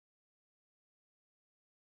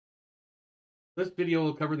This video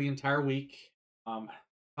will cover the entire week.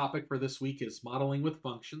 Topic for this week is modeling with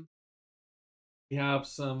functions. We have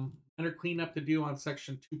some minor cleanup to do on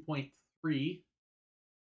section 2.3.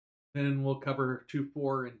 Then we'll cover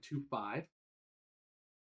 2.4 and 2.5.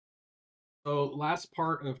 So last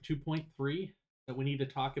part of 2.3 that we need to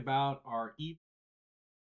talk about are even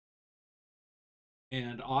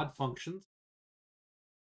and odd functions.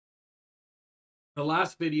 The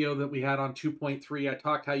last video that we had on 2.3, I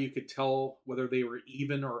talked how you could tell whether they were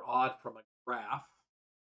even or odd from a graph.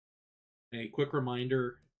 A quick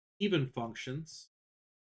reminder, even functions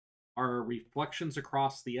are reflections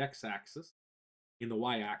across the x-axis. In the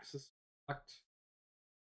y-axis, reflect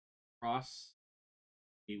across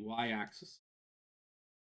the y-axis.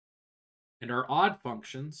 And our odd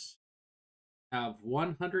functions have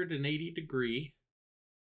 180-degree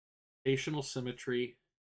rotational symmetry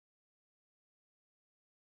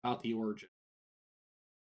about the origin.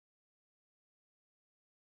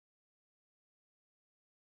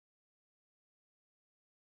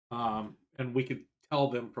 And we could tell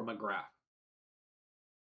them from a graph.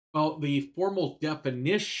 Well, the formal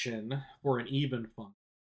definition for an even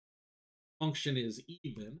function is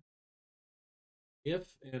even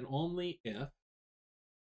if and only if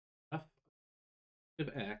f of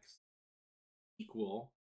x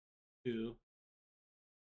equal to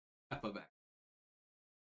f of x.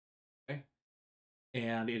 Okay?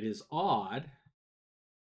 And it is odd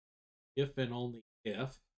if and only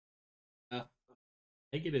if f of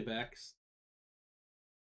negative x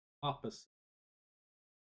opposite.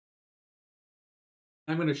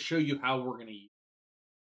 I'm going to show you how we're going to use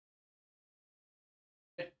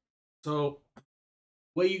it. So,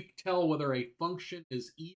 way you tell whether a function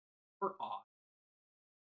is even or odd.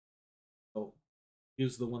 So,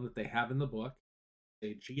 use the one that they have in the book.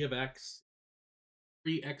 Say g of x,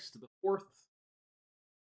 3x to the fourth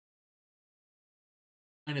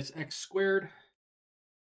minus x squared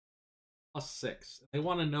plus 6. They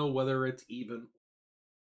want to know whether it's even.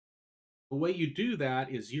 The way you do that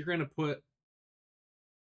is you're going to put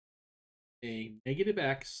a negative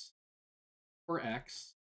x for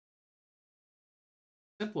x,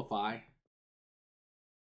 simplify, and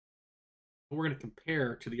we're going to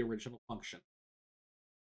compare to the original function.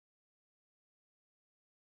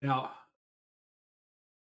 Now,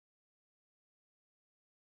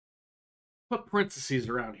 put parentheses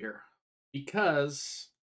around here because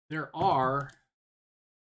there are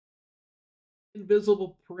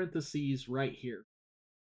invisible parentheses right here.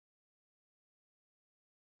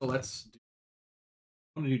 So I'm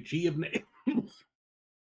going to do g of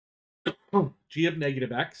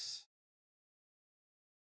negative x.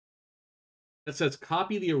 That says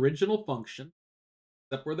copy the original function,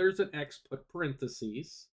 except where there's an x, put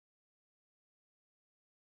parentheses.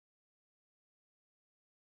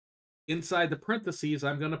 Inside the parentheses,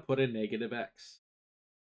 I'm going to put a negative x.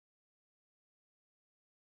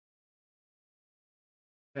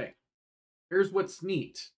 Okay, here's what's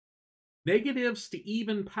neat. Negatives to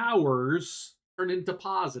even powers turn into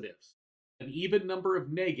positives. An even number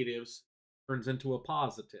of negatives turns into a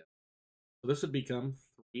positive. So this would become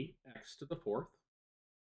 3x to the fourth.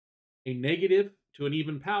 A negative to an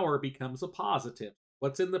even power becomes a positive.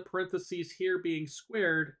 What's in the parentheses here being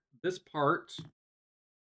squared, this part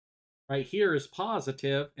right here is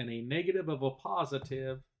positive, and a negative of a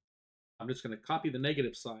positive, I'm just going to copy the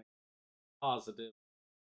negative sign, positive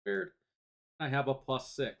squared, I have a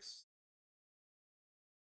plus 6.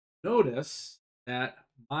 Notice that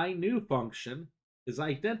my new function is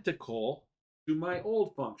identical to my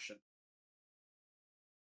old function.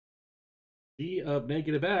 G of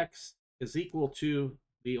negative x is equal to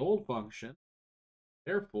the old function.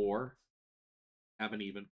 Therefore, have an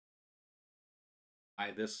even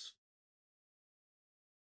by this.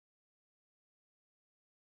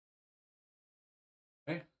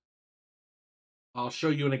 Okay. I'll show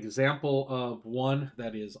you an example of one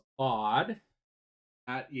that is odd.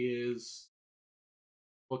 That is,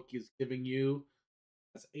 book is giving you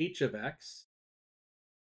as h of x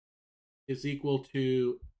is equal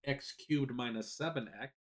to x cubed minus 7x.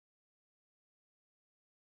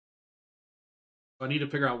 So I need to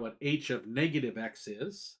figure out what h of negative x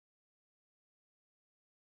is.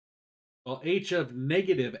 Well, h of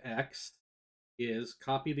negative x is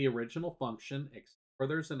copy the original function, where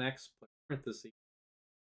there's an x, put parentheses.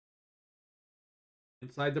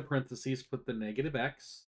 Inside the parentheses, put the negative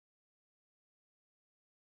x.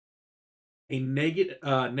 A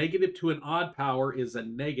negative to an odd power is a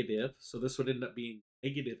negative, so this would end up being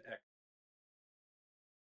negative x.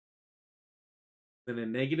 Then a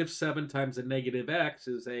negative 7 times a negative x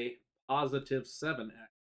is a positive 7x.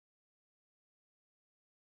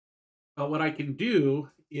 But what I can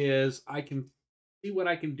do is I can see what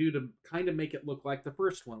I can do to kind of make it look like the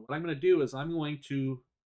first one. What I'm going to do is I'm going to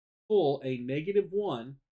pull a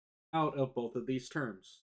 -1 out of both of these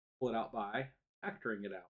terms. Pull it out by factoring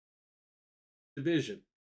it out. Division.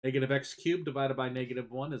 -x cubed divided by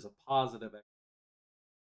 -1 is a positive x.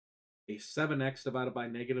 A 7x divided by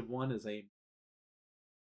 -1 is a...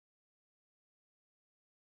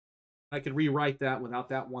 I could rewrite that without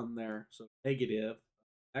that one there. So negative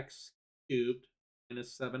x cubed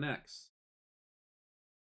minus 7x.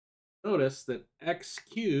 Notice that x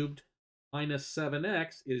cubed minus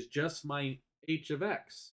 7x is just my h of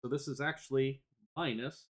x. So this is actually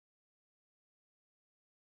minus.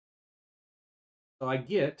 So I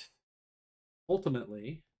get,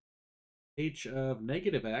 ultimately, h of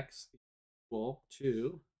negative x equal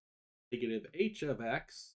to negative h of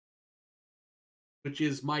x, which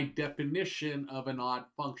is my definition of an odd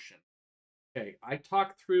function. Okay, I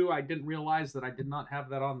talked through, I didn't realize that I did not have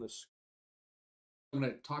that on the screen. I'm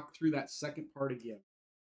going to talk through that second part again.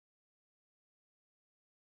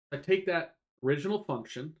 I take that original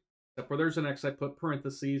function, except where there's an x, I put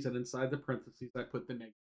parentheses, and inside the parentheses, I put the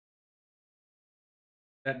negative.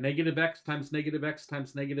 That negative x times negative x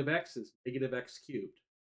times negative x is negative x cubed.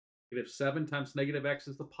 Negative 7 times negative x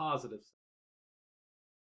is the positive 7.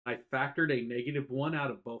 I factored a -1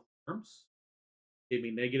 out of both terms. Gave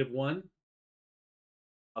me -1,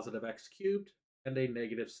 positive x cubed, and a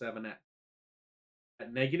negative 7x.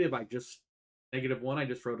 That negative, -1, I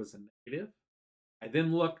just wrote as a negative. I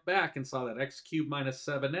then looked back and saw that x cubed minus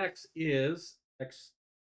 7x is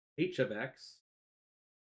h of x.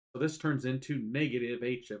 So this turns into negative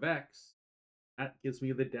h of x. That gives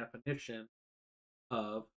me the definition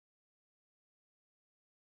of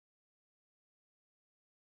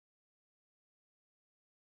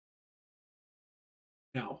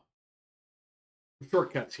now.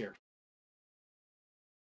 Shortcuts here.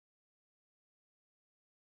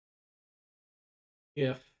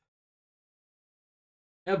 If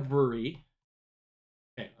every,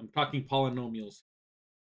 okay, I'm talking polynomials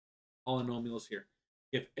here.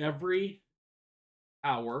 If every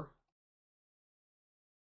power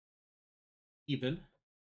even,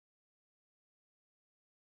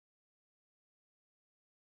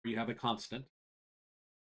 where you have a constant.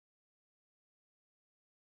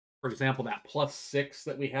 For example, that +6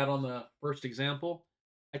 that we had on the first example,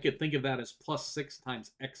 I could think of that as +6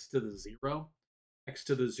 times x to the 0. X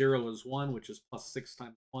to the 0 is 1, which is +6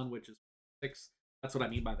 times 1, which is 6. That's what I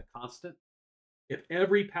mean by the constant. If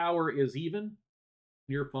every power is even,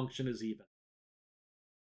 your function is even.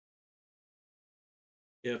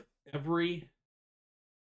 If every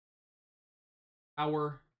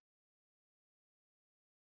power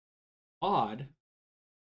odd,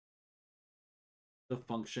 the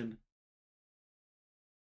function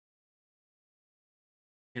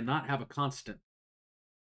cannot have a constant.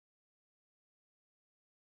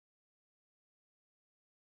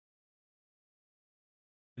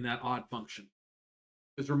 In that odd function.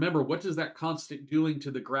 Because remember, what is that constant doing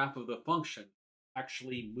to the graph of the function?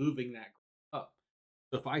 Actually moving that up.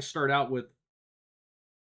 So if I start out with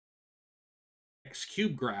x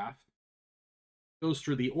cubed graph, goes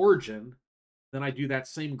through the origin, then I do that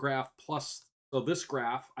same graph plus, so this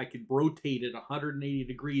graph, I could rotate it 180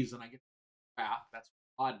 degrees and I get the graph. That's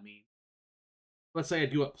what odd means. Let's say I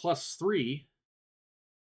do it +3,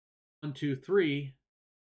 1, 2, 3.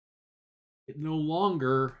 It no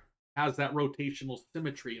longer has that rotational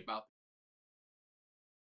symmetry about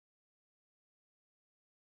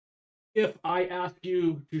it. If I ask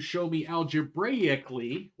you to show me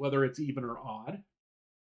algebraically whether it's even or odd,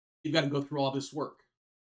 you've got to go through all this work.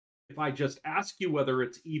 If I just ask you whether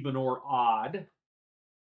it's even or odd,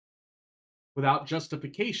 without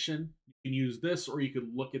justification, you can use this, or you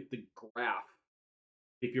can look at the graph.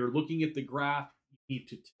 If you're looking at the graph, you need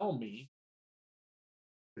to tell me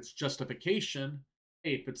it's justification.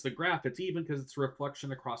 Hey, if it's the graph, it's even because it's a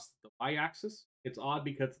reflection across the y-axis. It's odd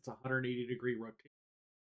because it's a 180-degree rotation.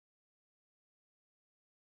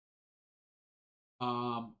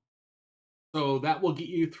 So that will get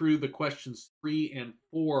you through the questions 3 and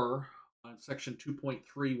 4 on section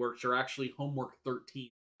 2.3, which are actually homework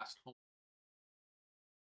 13. Last homework.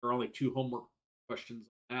 There are only 2 homework questions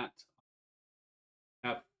on that. You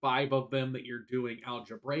have 5 of them that you're doing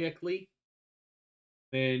algebraically.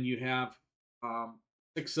 Then you have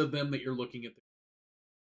 6 of them that you're looking at.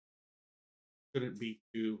 Shouldn't be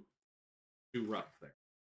too rough there.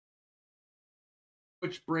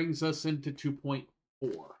 Which brings us into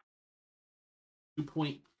 2.4.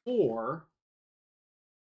 2.4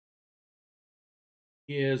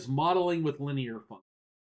 is modeling with linear functions.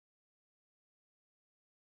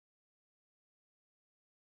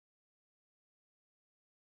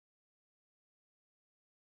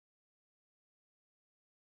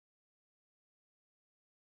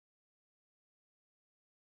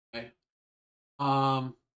 Okay.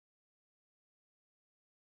 Um,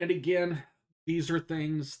 and again, these are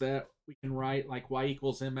things that we can write like y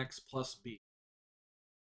equals mx plus b.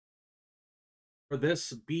 For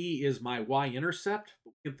this, b is my y-intercept.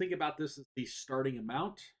 We can think about this as the starting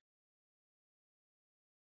amount.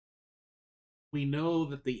 We know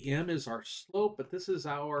that the m is our slope, but this is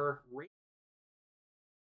our rate.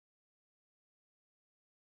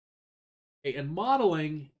 Okay, and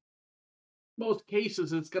modeling, in most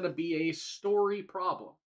cases, it's going to be a story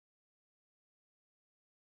problem.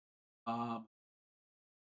 Um,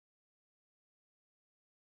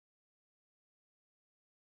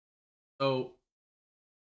 so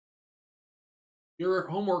your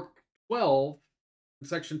homework 12 in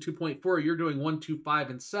section 2.4, you're doing 1, 2, 5,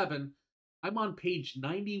 and 7. I'm on page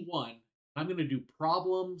 91. I'm going to do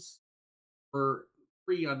problems for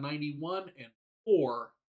 3 on 91 and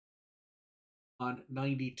 4 on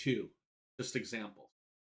 92. Just examples.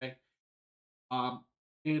 Okay.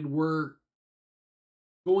 And we're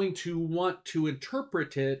going to want to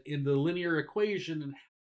interpret it in the linear equation and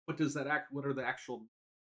what does that act, what are the actual.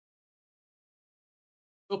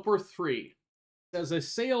 So for 3, it says a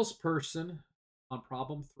salesperson on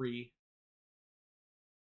problem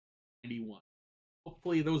 391.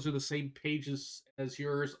 Hopefully those are the same pages as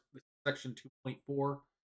yours, section 2.4.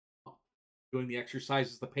 Doing the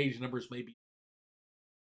exercises, the page numbers may be.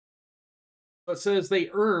 So it says they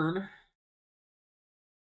earn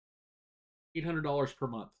 $800 per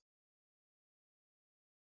month.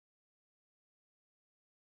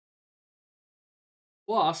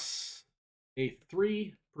 Plus a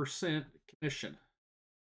 3% commission.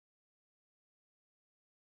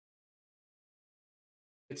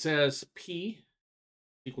 It says P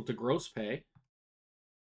equal to gross pay,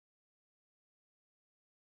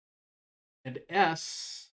 and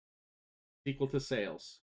S equal to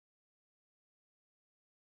sales.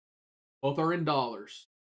 Both are in dollars.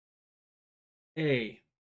 A,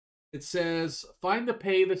 it says find the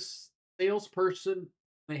pay the salesperson.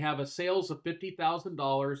 They have a sales of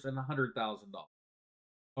 $50,000 and $100,000. I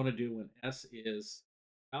want to do when S is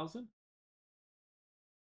 1,000,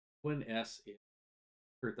 when S is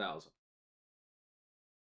 100,000.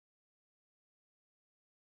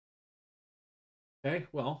 Okay,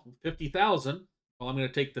 well, 50,000. Well, I'm going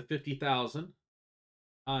to take the 50,000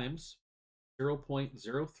 times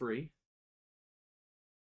 0.03,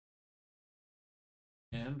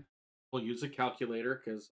 and we'll use a calculator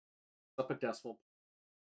because it's up a decimal.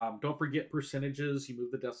 Don't forget percentages. You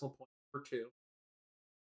move the decimal point for 2.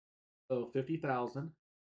 So 50,000,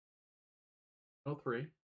 03,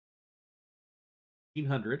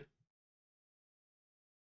 1,500.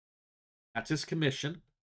 That's his commission.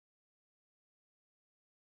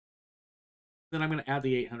 Then I'm going to add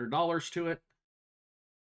the $800 to it.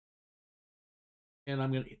 And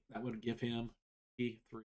that would give him the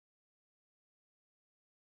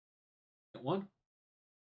 3.1,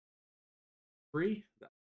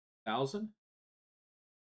 3,000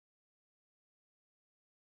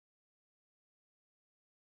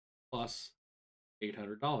 plus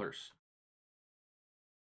 $800,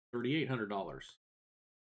 $3,800.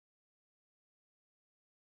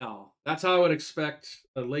 Now, that's how I would expect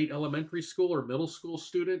a late elementary school or middle school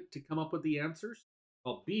student to come up with the answers.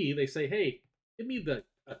 Well, B, they say, hey, give me the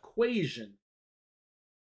equation.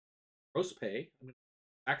 Gross pay. I'm going to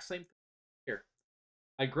exact same thing here.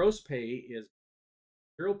 My gross pay is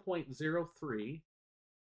 0.03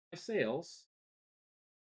 my sales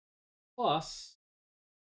plus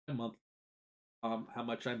a month, how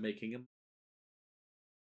much I'm making him.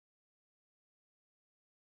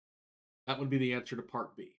 That would be the answer to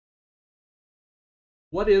part B.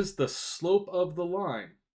 What is the slope of the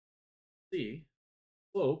line? C,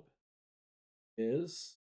 slope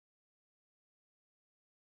is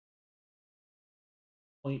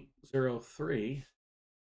 0.03.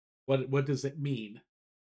 What does it mean?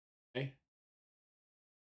 Okay.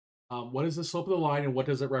 What is the slope of the line and what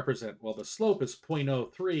does it represent? Well, the slope is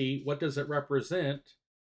 0.03. What does it represent?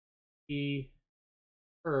 He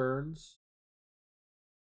earns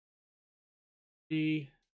 3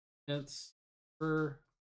 cents per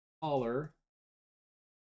dollar.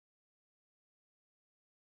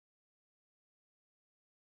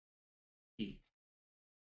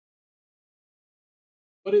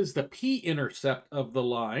 What is the p-intercept of the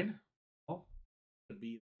line? Well, it would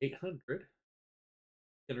be 800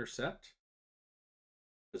 intercept.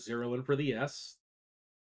 The 0 in for the S,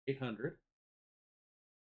 800.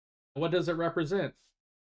 What does it represent?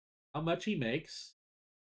 How much he makes.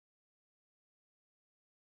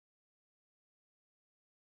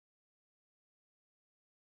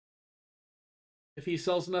 If he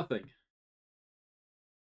sells nothing.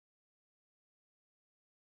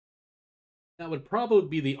 That would probably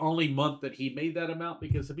be the only month that he made that amount,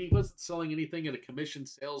 because if he wasn't selling anything at a commission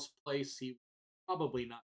sales place, he probably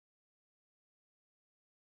not.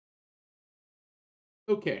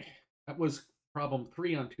 Okay, that was problem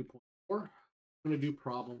 3 on 2.4. I'm going to do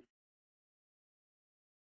problem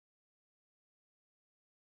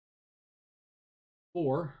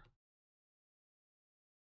 4.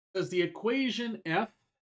 Says the equation F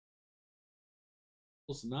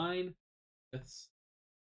equals 9 fifths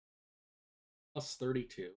plus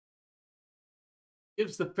 32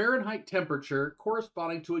 gives the Fahrenheit temperature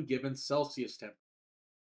corresponding to a given Celsius temperature.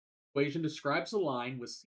 The equation describes a line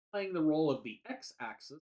with C playing the role of the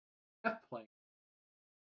x-axis, F playing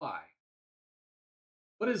y.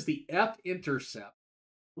 What is the F-intercept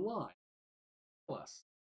of the line? Plus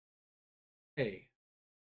A,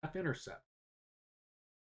 F-intercept.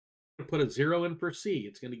 I'm going to put a 0 in for C.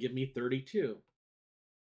 It's going to give me 32.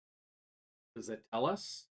 Does that tell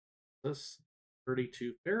us this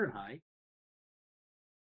 32 Fahrenheit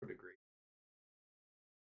per degree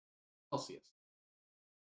Celsius?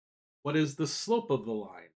 What is the slope of the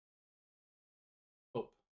line?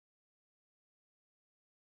 Slope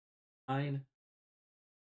 9.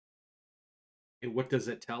 And what does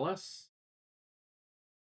it tell us?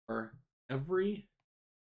 For every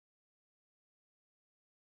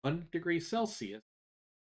 1 degree Celsius,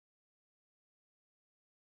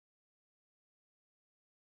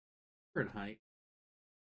 Fahrenheit,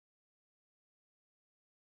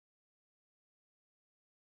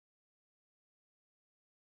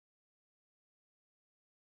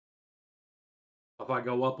 if I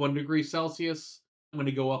go up 1 degree Celsius, I'm going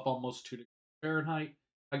to go up almost 2 degrees Fahrenheit.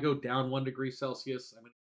 If I go down 1 degree Celsius, I'm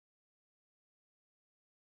going to.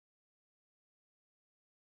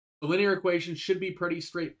 The linear equations should be pretty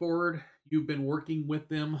straightforward. You've been working with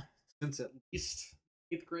them since at least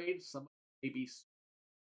 8th grade. Some maybe.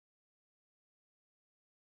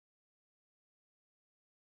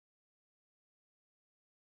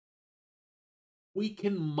 We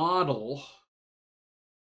can model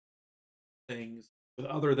things with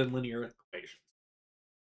other than linear equations,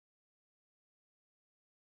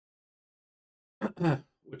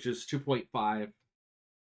 which is 2.5, which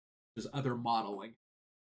is other modeling.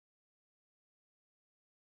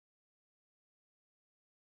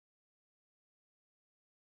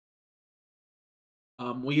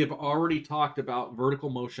 We have already talked about vertical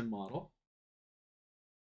motion model.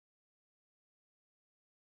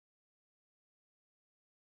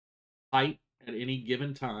 Height at any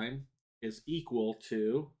given time is equal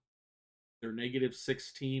to either negative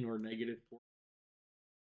 16 or negative 4.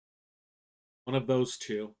 One of those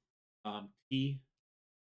two. T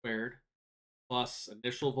squared plus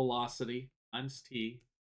initial velocity times t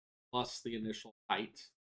plus the initial height.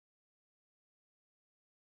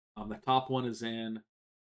 The top one is in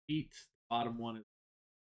feet, the bottom one is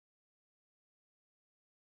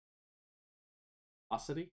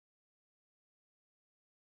velocity.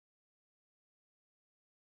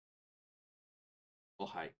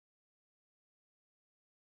 Height.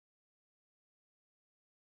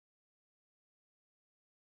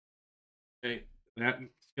 Okay, that's going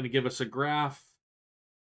to give us a graph.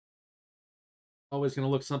 Always going to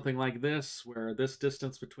look something like this, where this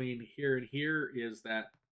distance between here and here is that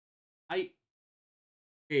height.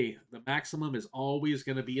 Okay, the maximum is always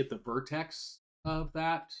going to be at the vertex of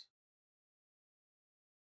that.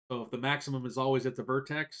 So if the maximum is always at the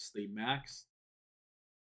vertex, the max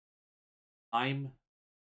time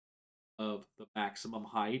of the maximum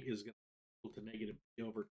height is going to be equal to negative b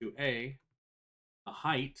over 2a. The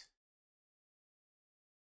height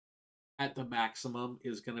at the maximum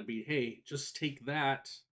is going to be, hey, just take that,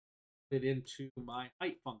 put it into my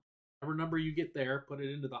height function. Whatever number you get there, put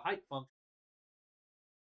it into the height function.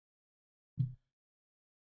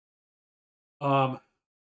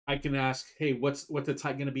 I can ask, hey, what's the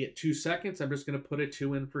height going to be at 2 seconds? I'm just going to put a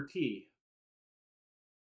 2 in for t.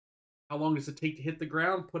 How long does it take to hit the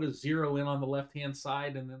ground? Put a 0 in on the left-hand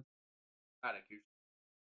side, and then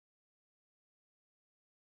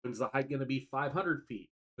when's the height going to be 500 feet?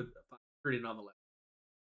 Put 500 in on the left.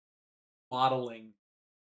 Modeling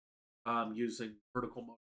using vertical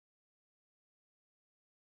motion.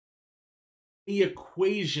 The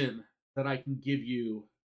equation that I can give you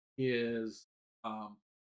is,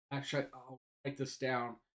 actually, I'll write this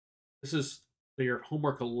down. This is your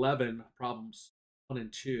homework 11 problems 1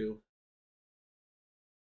 and 2.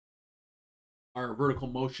 Our vertical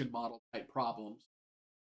motion model type problems.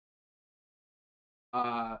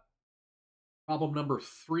 Problem number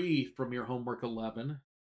 3 from your homework 11.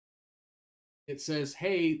 It says,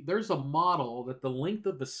 hey, there's a model that the length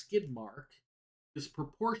of the skid mark is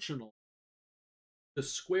proportional the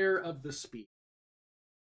square of the speed.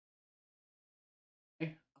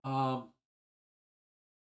 Okay?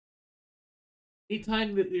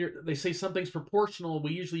 Anytime that they say something's proportional,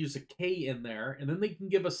 we usually use a k in there, and then they can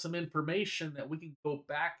give us some information that we can go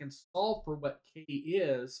back and solve for what k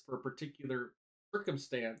is for a particular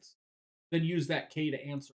circumstance, then use that k to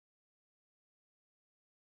answer.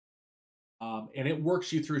 And it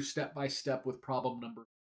works you through step by step with problem number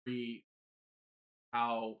 3,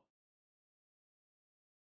 how,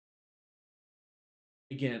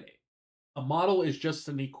 again, a model is just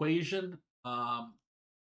an equation.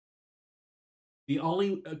 The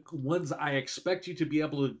only ones I expect you to be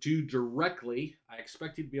able to do directly, I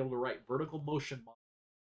expect you to be able to write vertical motion models.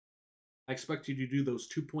 I expect you to do those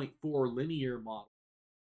 2.4 linear models.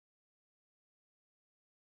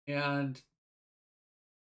 And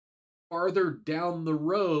farther down the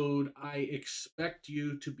road, I expect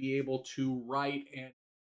you to be able to write an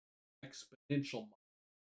exponential model.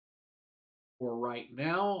 For right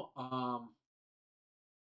now,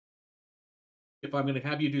 if I'm going to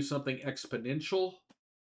have you do something exponential,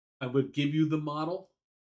 I would give you the model.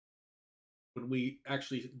 When we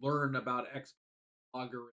actually learn about exponential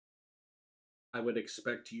logarithms, I would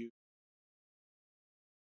expect you.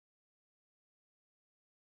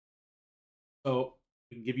 So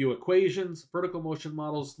I can give you equations, vertical motion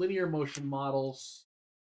models, linear motion models,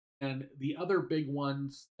 and the other big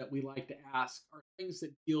ones that we like to ask are things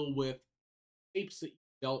that deal with shapes that you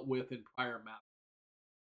dealt with in prior math,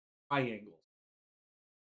 triangles.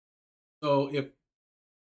 So if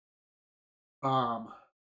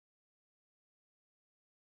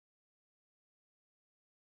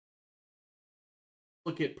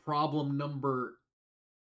look at problem number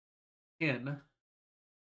 10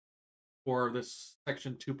 for this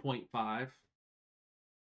section 2.5,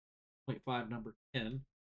 number 10.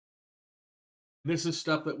 This is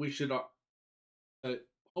stuff that we should,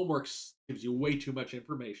 homework gives you way too much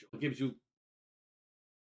information. It gives you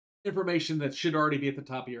information that should already be at the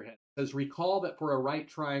top of your head. It says, recall that for a right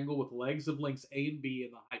triangle with legs of lengths A and B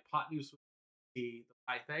and the hypotenuse of C, the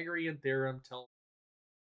Pythagorean theorem tells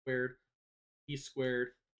squared B squared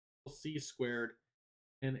C squared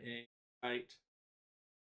in a right.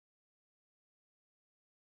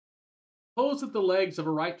 Suppose that the legs of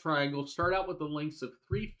a right triangle start out with the lengths of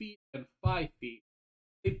 3 feet and 5 feet.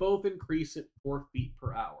 They both increase at 4 feet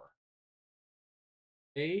per hour.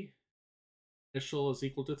 A initial is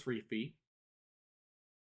equal to 3 feet.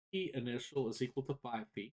 B initial is equal to 5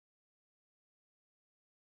 feet.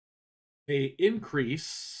 They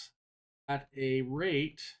increase at a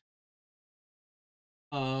rate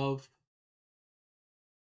of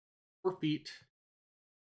 4 feet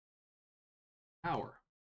per hour.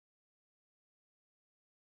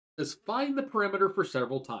 It says find the perimeter for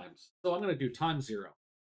several times. So I'm going to do time 0.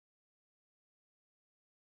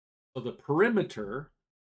 So the perimeter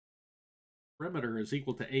is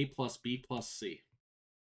equal to A plus B plus C.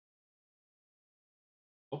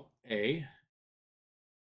 So A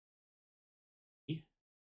B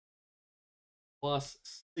plus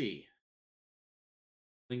C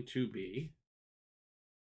linked to B,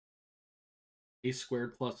 A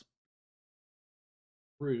squared plus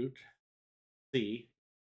root C.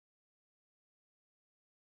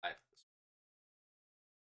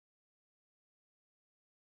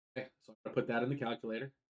 Okay, so I'm going to put that in the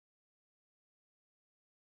calculator.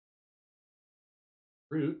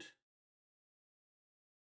 Root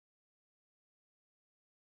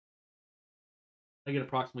I get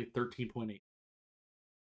approximately 13.8.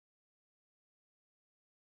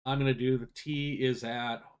 I'm going to do the T is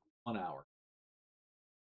at 1 hour.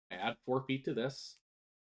 Add 4 feet to this.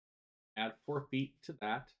 Add 4 feet to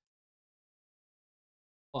that.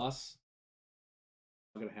 Plus,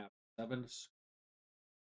 I'm going to have 7.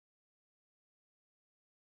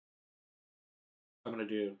 I'm going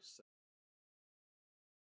to do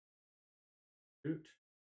root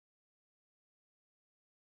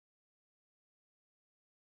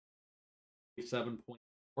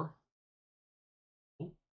 7.4.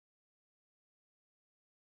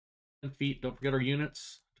 10 feet. Don't forget our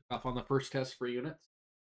units. Took off on the first test for units.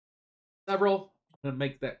 Several. I'm going to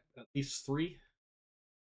make that at least 3.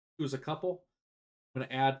 2 is a couple. I'm going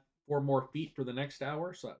to add 4 more feet for the next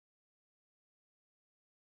hour. So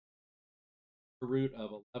the root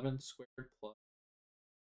of 11 squared plus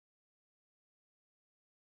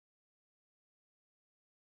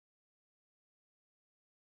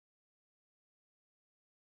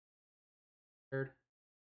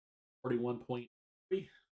 41.3.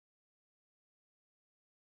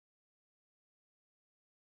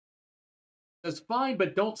 Says fine,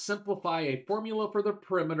 but don't simplify a formula for the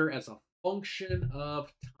perimeter as a function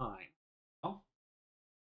of time. Well,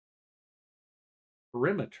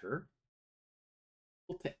 perimeter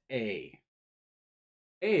equal to A.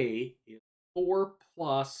 A is 4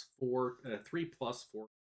 plus 4, 3 plus 4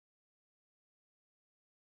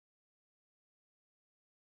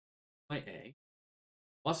 by A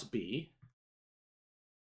plus B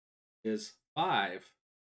is 5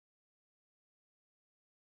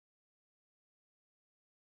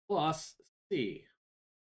 plus C.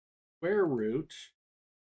 Square root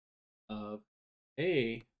of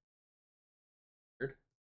A squared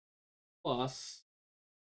plus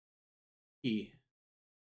B.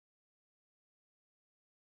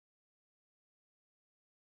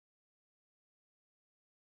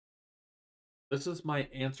 This is my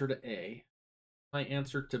answer to A. My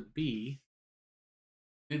answer to B.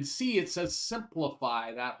 In C, it says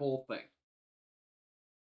simplify that whole thing.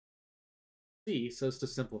 C says to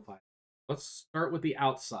simplify. Let's start with the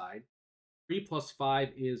outside. 3 plus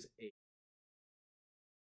 5 is 8.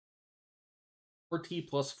 4t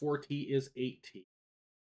plus 4t is 8t.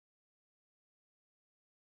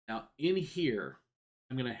 Now in here,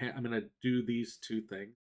 I'm gonna do these two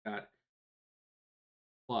things. Got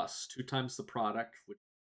plus 2 times the product, which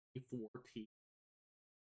is 4t,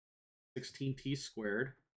 16t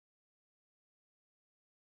squared,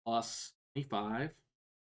 plus 25.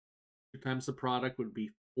 2 times the product would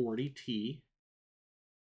be 40t,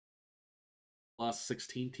 plus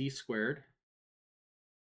 16t squared.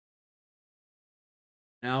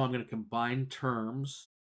 Now I'm going to combine terms.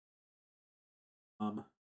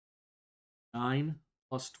 9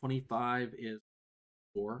 plus 25 is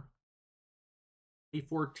 4.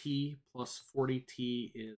 24t plus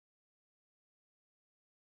 40t is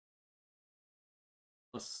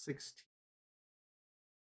plus 16.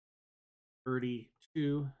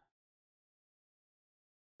 32.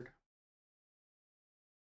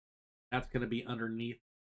 That's going to be underneath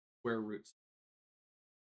square roots.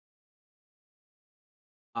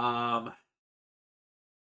 9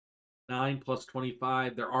 plus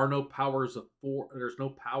 25. There are no powers of 4. There's no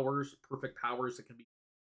powers, perfect powers that can be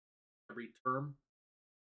every term.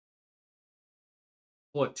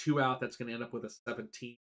 Pull a 2 out, that's going to end up with a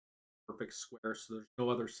 17 perfect square. So there's no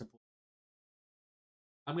other simple.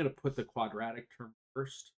 I'm going to put the quadratic term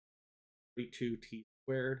first. 32t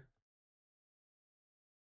squared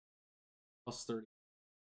plus 30.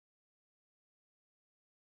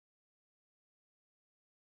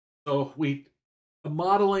 So the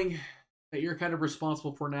modeling that you're kind of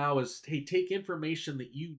responsible for now is, hey, take information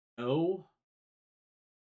that you know,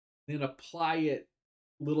 then apply it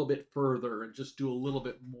a little bit further and just do a little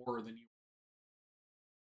bit more than you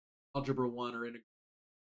algebra 1 or integral.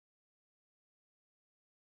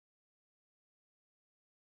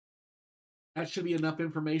 That should be enough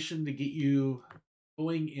information to get you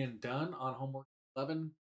going and done on homework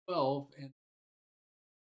 11, 12, and